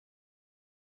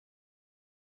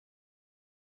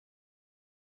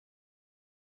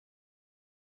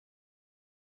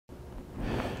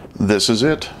This is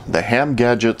it, the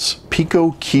HamGadgets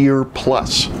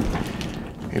PicoKeyer-Plus.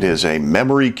 It is a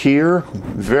memory keyer,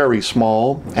 very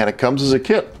small, and it comes as a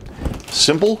kit.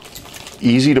 Simple,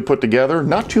 easy to put together,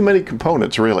 not too many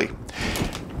components really.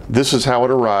 This is how it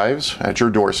arrives at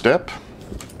your doorstep.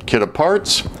 Kit of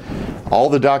parts. All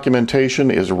the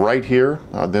documentation is right here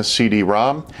on this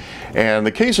CD-ROM. And in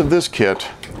the case of this kit,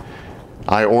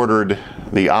 I ordered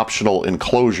the optional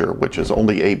enclosure, which is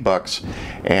only $8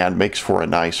 and makes for a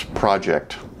nice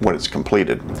project when it's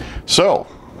completed. So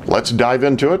let's dive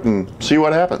into it and see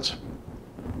what happens.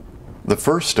 The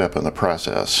first step in the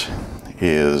process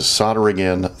is soldering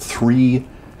in 3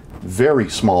 very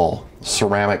small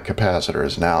ceramic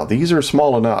capacitors. Now, these are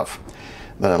small enough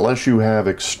that unless you have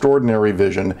extraordinary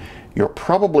vision, you're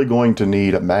probably going to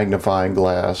need a magnifying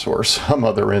glass or some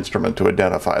other instrument to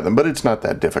identify them, but it's not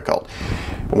that difficult.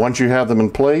 Once you have them in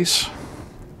place,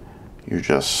 you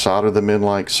just solder them in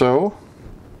like so.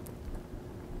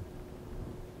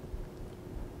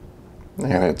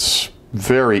 And it's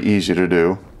very easy to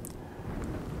do.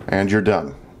 And you're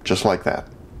done, just like that.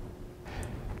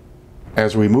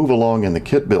 As we move along in the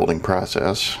kit building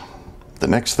process, the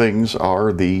next things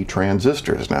are the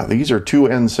transistors. Now, these are 2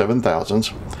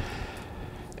 N7000s.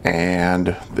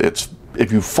 And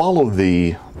if you follow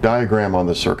the diagram on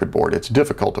the circuit board, it's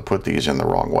difficult to put these in the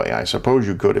wrong way. I suppose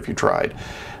you could if you tried,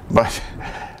 but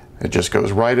it just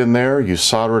goes right in there. You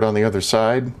solder it on the other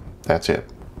side. That's it.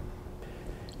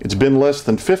 It's been less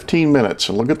than 15 minutes,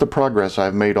 and look at the progress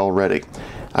I've made already.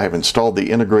 I've installed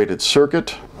the integrated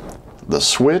circuit, the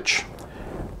switch,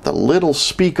 the little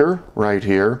speaker right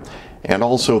here, and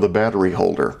also the battery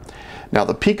holder. Now,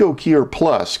 the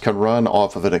PicoKeyer-Plus can run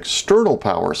off of an external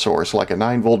power source like a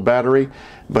 9-volt battery,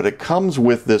 but it comes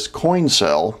with this coin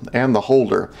cell and the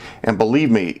holder. And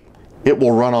believe me, it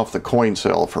will run off the coin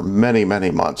cell for many, many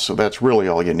months, so that's really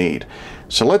all you need.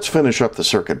 So let's finish up the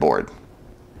circuit board.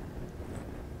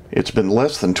 It's been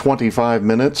less than 25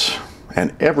 minutes,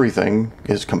 and everything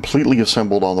is completely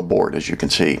assembled on the board, as you can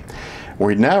see.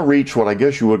 We now reach what I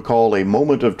guess you would call a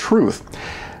moment of truth.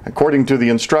 According to the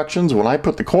instructions, when I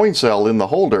put the coin cell in the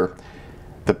holder,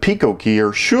 the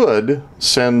PicoKeyer should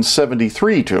send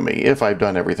 73 to me if I've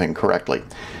done everything correctly.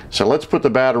 So let's put the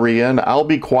battery in. I'll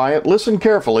be quiet, listen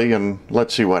carefully, and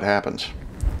let's see what happens.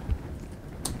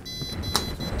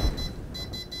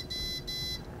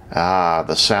 Ah,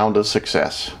 the sound of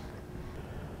success.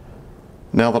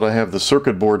 Now that I have the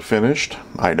circuit board finished,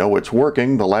 I know it's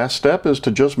working. The last step is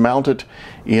to just mount it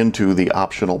into the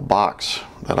optional box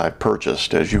that I've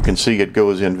purchased. As you can see, it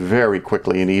goes in very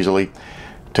quickly and easily.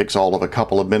 It takes all of a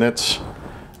couple of minutes.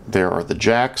 There are the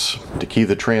jacks to key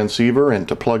the transceiver and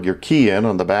to plug your key in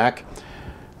on the back.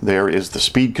 There is the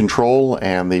speed control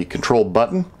and the control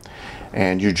button.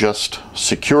 And you just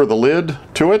secure the lid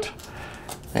to it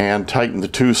and tighten the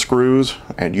 2 screws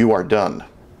and you are done.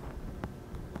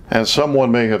 As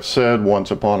someone may have said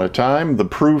once upon a time, the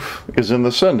proof is in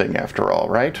the sending after all,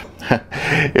 right?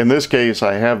 In this case,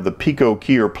 I have the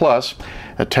PicoKeyer-Plus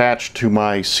attached to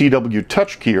my CW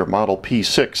Touch Keyer Model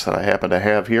P6 that I happen to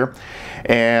have here.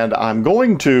 And I'm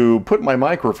going to put my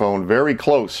microphone very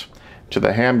close to the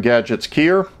HamGadgets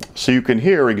keyer so you can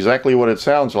hear exactly what it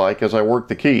sounds like as I work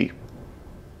the key.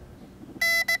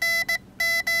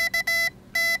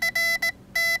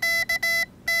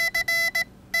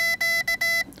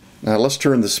 Now let's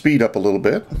turn the speed up a little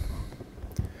bit.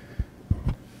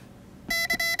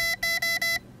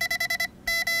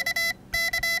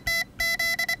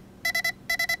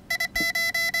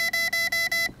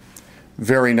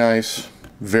 Very nice,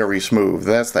 very smooth.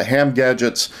 That's the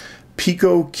HamGadgets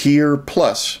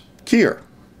PicoKeyer-Plus Keyer.